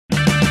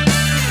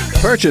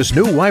Purchase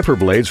new wiper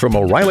blades from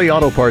O'Reilly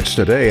Auto Parts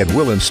today and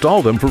we'll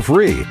install them for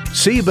free.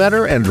 See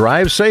better and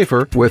drive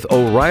safer with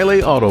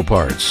O'Reilly Auto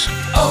Parts.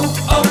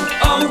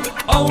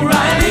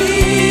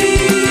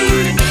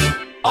 O'Reilly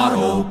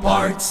Auto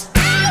Parts.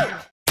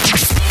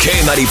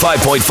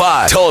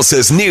 K95.5,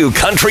 Tulsa's new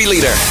country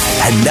leader.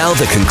 And now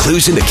the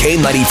conclusion to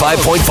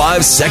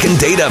K95.5's second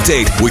date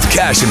update with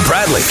Cash and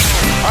Bradley.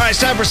 All right,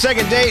 it's time for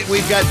second date.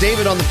 We've got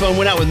David on the phone,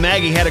 went out with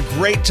Maggie, had a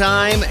great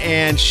time,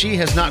 and she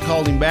has not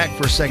called him back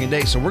for a second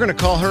date. So we're going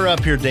to call her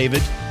up here,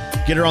 David,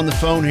 get her on the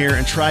phone here,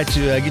 and try to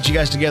get you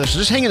guys together. So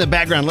just hang in the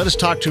background. Let us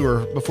talk to her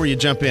before you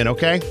jump in,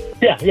 okay?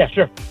 Yeah,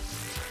 sure.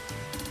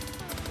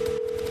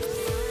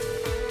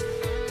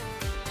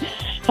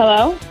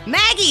 Hello?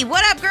 Maggie,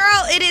 what up, girl?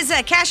 It is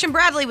Cash and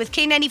Bradley with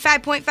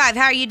K95.5.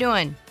 How are you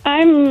doing?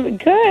 I'm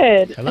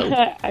good.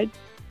 Hello.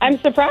 I'm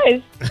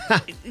surprised.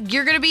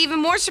 You're going to be even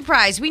more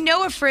surprised. We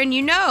know a friend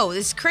you know.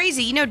 This is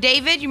crazy. You know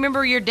David? You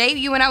remember your date?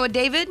 You went out with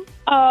David?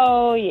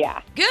 Oh,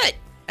 yeah. Good.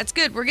 That's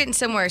good. We're getting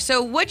somewhere.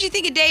 So what'd you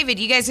think of David?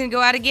 You guys going to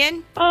go out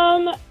again?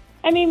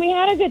 We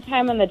had a good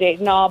time on the date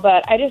and all,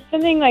 but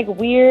something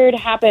weird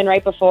happened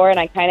right before, and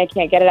I kind of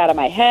can't get it out of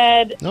my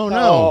head. Oh,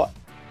 no.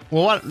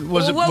 Well, what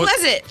was it? What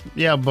was it?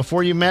 Yeah,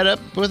 before you met up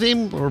with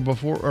him or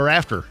before or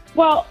after?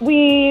 Well,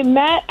 we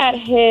met at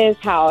his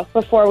house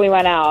before we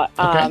went out,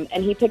 Okay.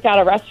 and he picked out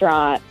a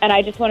restaurant, and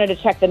I just wanted to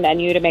check the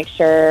menu to make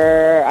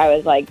sure I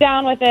was,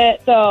 down with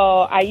it. So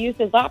I used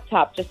his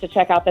laptop just to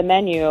check out the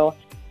menu,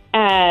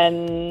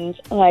 and,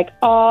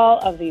 all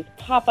of these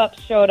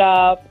pop-ups showed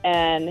up,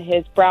 and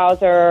his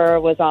browser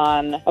was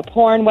on a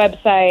porn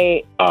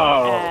website,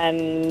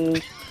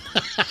 and...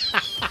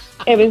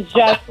 It was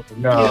just it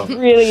was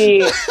really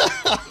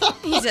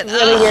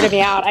weirded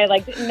me out. I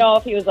didn't know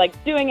if he was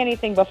doing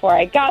anything before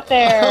I got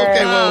there.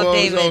 Okay, whoa,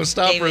 David,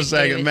 stop for a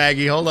second, David.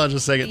 Maggie. Hold on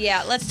just a second.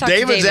 Yeah, let's talk to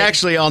David's David.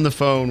 actually on the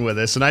phone with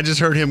us, and I just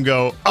heard him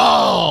go,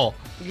 "Oh,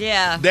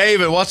 Yeah.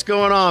 David, what's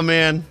going on,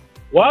 man?"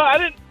 Well, I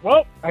didn't.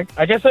 Well, I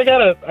guess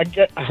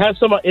I have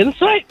some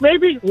insight,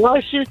 maybe.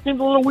 Why she seemed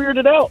a little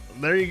weirded out.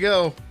 There you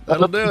go.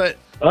 That'll do it.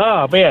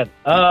 Oh man.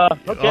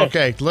 Okay.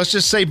 Okay, let's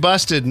just say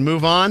busted and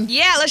move on.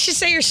 Yeah, let's just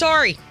say you're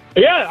sorry.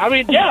 Yeah.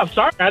 I'm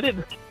sorry. I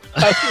didn't.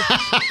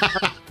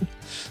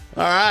 All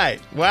right.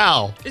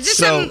 Wow. Is this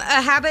So- a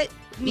habit?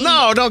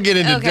 No, don't get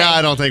into. Okay.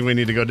 I don't think we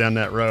need to go down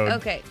that road.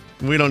 Okay.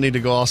 We don't need to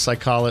go all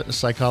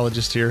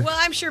psychologist here. Well,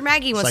 I'm sure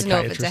Maggie wants to know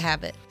if it's a Psychiatrist.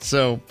 habit.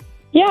 So,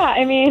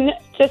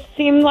 Just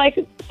seemed like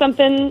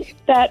something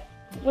that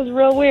was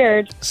real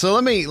weird.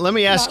 let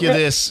me ask Not you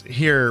really. this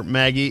here,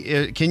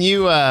 Maggie. Can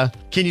you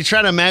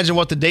try to imagine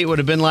what the date would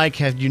have been like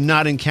had you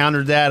not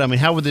encountered that? I mean,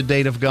 how would the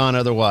date have gone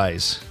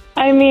otherwise?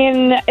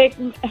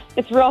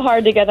 It's real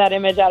hard to get that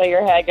image out of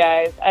your head,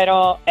 guys.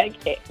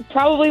 It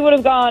probably would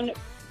have gone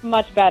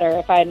much better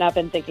if I had not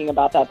been thinking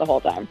about that the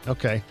whole time.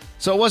 Okay.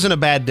 So it wasn't a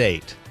bad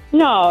date.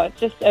 No, it's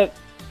just a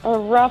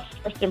rough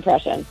first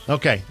impression.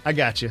 Okay, I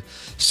got you.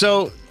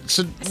 So I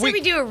say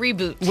we do a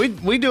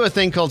reboot. we do a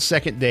thing called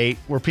second date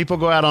where people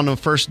go out on a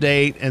first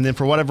date and then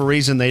for whatever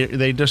reason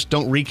they just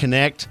don't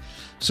reconnect.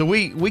 So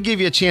we give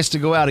you a chance to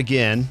go out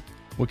again.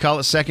 We call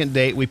it second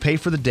date. We pay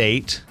for the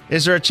date.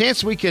 Is there a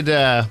chance we could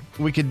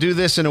do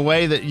this in a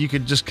way that you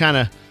could just kind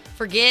of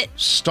Forget,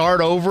 start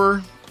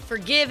over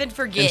forgive, and and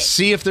forget.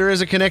 see if there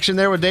is a connection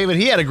there with David?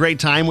 He had a great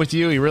time with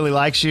you. He really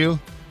likes you.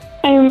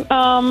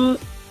 I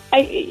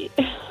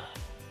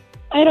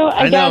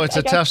know it's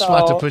a tough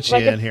spot to put you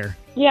in here.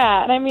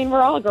 Yeah, and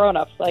we're all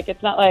grown-ups.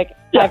 It's not like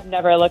Yeah. I've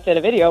never looked at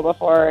a video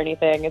before or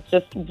anything. It's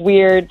just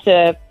weird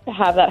to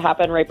have that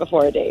happen right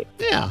before a date.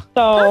 Yeah.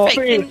 So,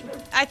 Perfect.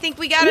 Then I think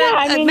we got a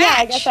match. yeah,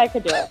 I guess I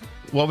could do it.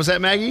 What was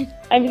that, Maggie?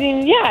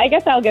 I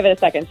guess I'll give it a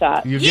second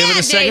shot. You give it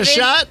a second David.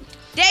 shot?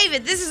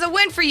 David, this is a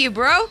win for you,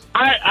 bro.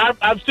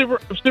 I'm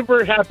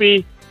super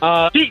happy.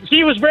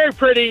 She was very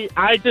pretty.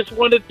 I just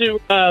wanted to,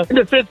 in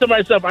defense of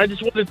myself, I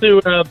just wanted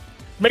to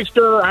make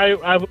sure I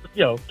was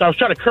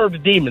trying to curb the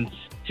demons.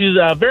 She's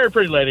a very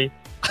pretty lady.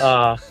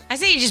 I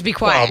say you just be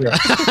quiet.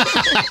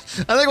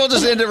 I think we'll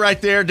just end it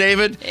right there,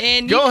 David.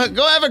 And go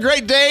have a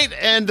great date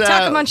and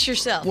Talk amongst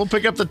yourself. We'll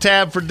pick up the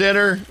tab for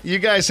dinner. You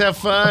guys have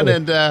fun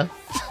and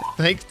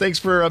thanks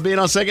for being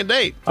on second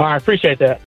date. I appreciate that.